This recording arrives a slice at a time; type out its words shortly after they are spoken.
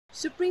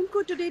Supreme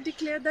Court today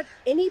declared that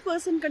any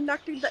person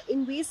conducting the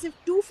invasive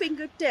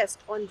two-finger test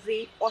on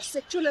rape or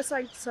sexual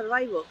assault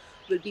survivor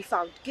will be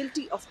found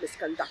guilty of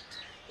misconduct.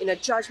 In a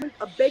judgment,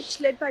 a bench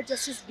led by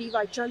Justice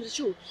D.Y.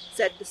 Chandrachud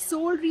said the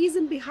sole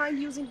reason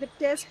behind using the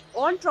test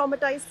on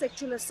traumatized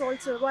sexual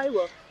assault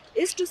survivor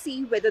is to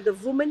see whether the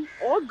woman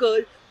or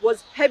girl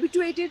was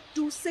habituated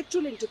to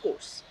sexual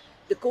intercourse.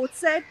 The court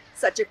said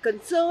such a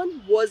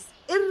concern was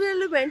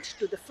irrelevant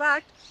to the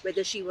fact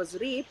whether she was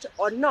raped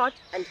or not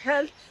and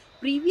held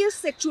previous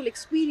sexual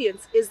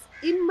experience is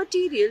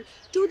immaterial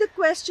to the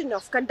question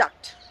of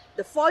conduct.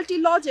 The faulty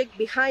logic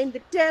behind the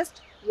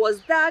test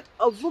was that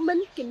a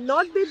woman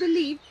cannot be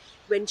believed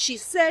when she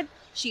said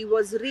she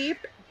was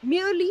raped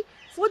merely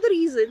for the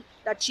reason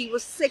that she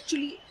was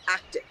sexually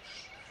active.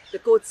 The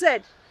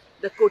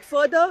court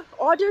further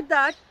ordered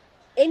that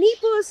any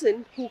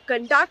person who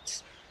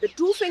conducts the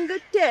two-finger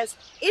test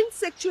in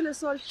sexual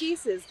assault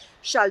cases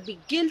shall be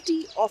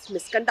guilty of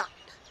misconduct.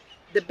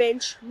 The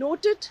bench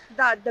noted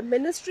that the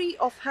Ministry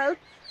of Health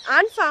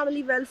and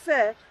Family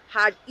Welfare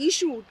had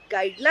issued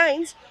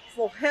guidelines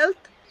for health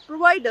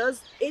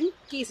providers in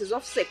cases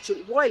of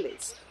sexual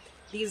violence.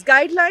 These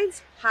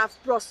guidelines have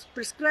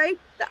prescribed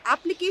the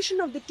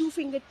application of the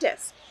two-finger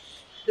test.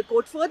 The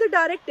court further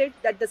directed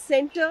that the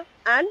centre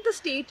and the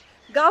state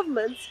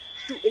governments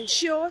to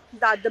ensure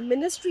that the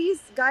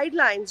ministry's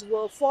guidelines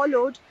were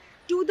followed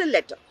to the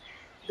letter.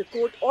 The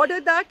court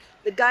ordered that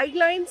the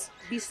guidelines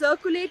be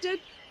circulated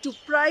to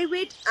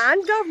private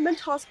and government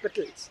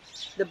hospitals.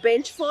 The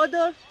bench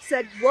further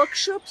said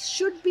workshops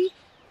should be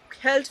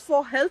held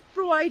for health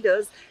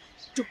providers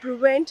to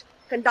prevent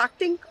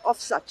conducting of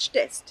such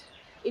tests.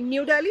 In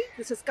New Delhi,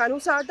 this is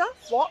Kanu Sarda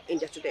for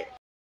India Today.